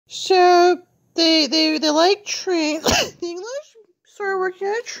So they like trains. The English started working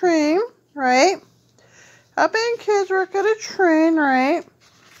on a train, right? Helping kids work at a train, right?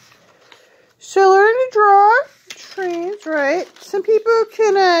 So learn to draw trains, right? Some people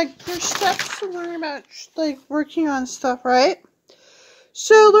can there's steps to learn about like working on stuff, right?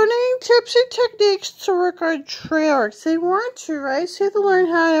 So learning tips and techniques to work on train work. They want to, right? So you have to learn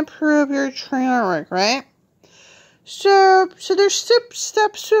how to improve your train work, right? So there's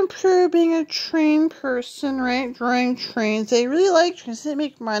steps to improve being a train person, right? Drawing trains. They really like trains. They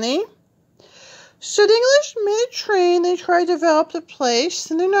make money. So the English made a train. They tried to develop the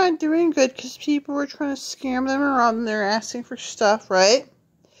place, and they're not doing good because people were trying to scam them around and they're asking for stuff, right?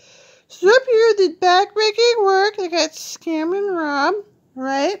 So up here, the backbreaking work. They got scammed and robbed,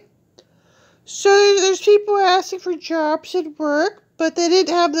 right? So there's people asking for jobs at work, but they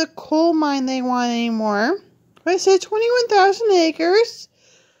didn't have the coal mine they want anymore. I said 21,000 acres.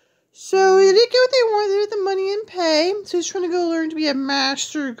 So they didn't get what they wanted. They had the money and pay. So he's trying to go learn to be a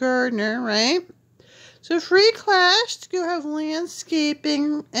master gardener, right? So free class to go have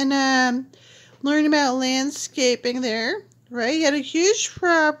landscaping and learn about landscaping there, right? You had a huge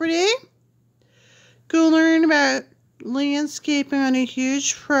property. Go learn about landscaping on a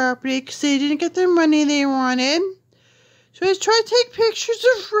huge property because they didn't get the money they wanted. So I tried to take pictures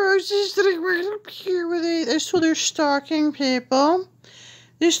of roses that are right up here where they're stalking people.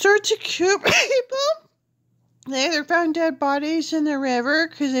 They start to kill people. They found dead bodies in the river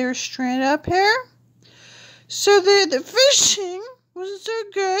because they were stranded up here. So the fishing wasn't so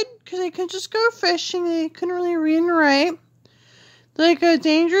good because they couldn't just go fishing. They couldn't really read and write. Like a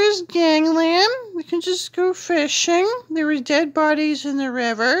dangerous gangland. They couldn't just go fishing. There were dead bodies in the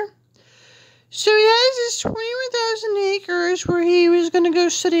river. So he has this 21,000 acres where he was going to go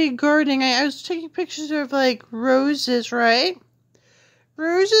study gardening. I was taking pictures of, like, roses, right?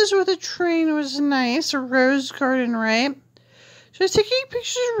 Roses with a train was nice. A rose garden, right? So I was taking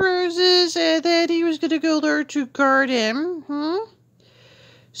pictures of roses and then he was going to go learn to garden.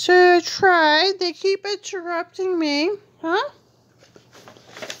 So I tried. They keep interrupting me.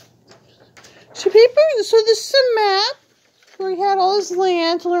 So this is a map. Where he had all his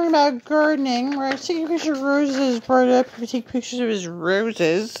land to learn about gardening. Where I was taking pictures of roses, brought up to take pictures of his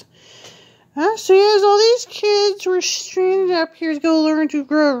roses. So he has all these kids who are stranded up here to go learn to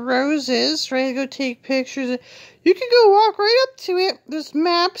grow roses, right? To go take pictures. You can go walk right up to it. There's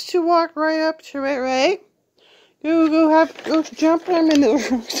maps to walk right up to it, right? Go jump him in the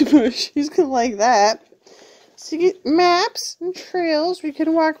rose bush. He's gonna like that. So you get maps and trails. We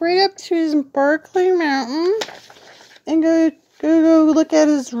can walk right up to his Barkley Mountain. And go look at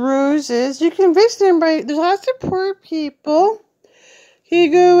his roses. You can visit him there's lots of poor people.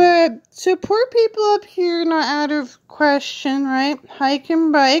 So poor people up here, not out of question, right? Hike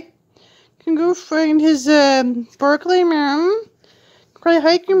and bike. You can go find his Barkley Mountain. Probably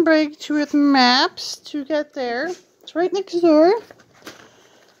hike and bike with maps to get there. It's right next door.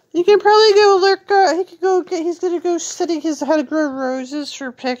 You can probably go look, he's gonna go study how to grow roses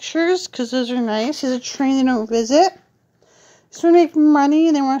for pictures, because those are nice. He's a train they don't visit. So they make money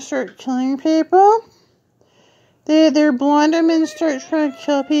and they want to start killing people. They're blonde them and start trying to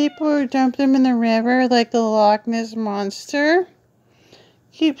kill people or dump them in the river like the Loch Ness Monster.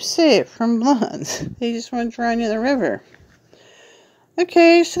 Keep safe from blondes. They just want to drown you in the river.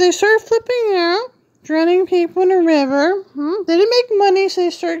 Okay, so they start flipping out, drowning people in the river. They didn't make money, so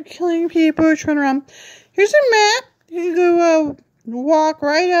they start killing people or trying to run. Here's a map. You can go walk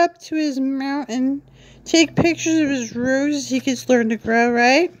right up to his mountain. Take pictures of his roses he gets learn to grow,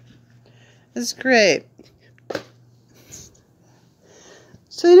 right? That's great.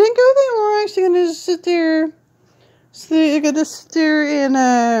 So they didn't go what they want. So they're going to sit there. So they're going to sit there and,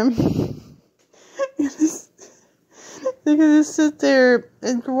 they're going to sit there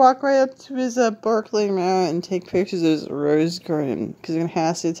and walk right up to his Barkley Mountain and take pictures of his rose garden. Because they're going to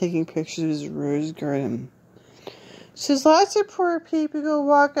have to taking pictures of his rose garden. So there's lots of poor people go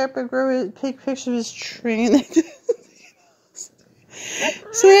walk up and take pictures of his train.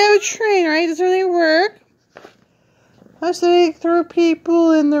 So they have a train, right? That's where they work. So they throw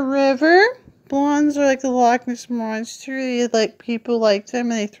people in the river. Blondes are like the Loch Ness Monster. People like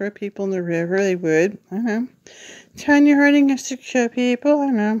them and they throw people in the river. They would. I know. Tanya Harding has to kill people. I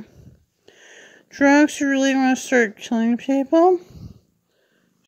know. Drunks who really want to start killing people.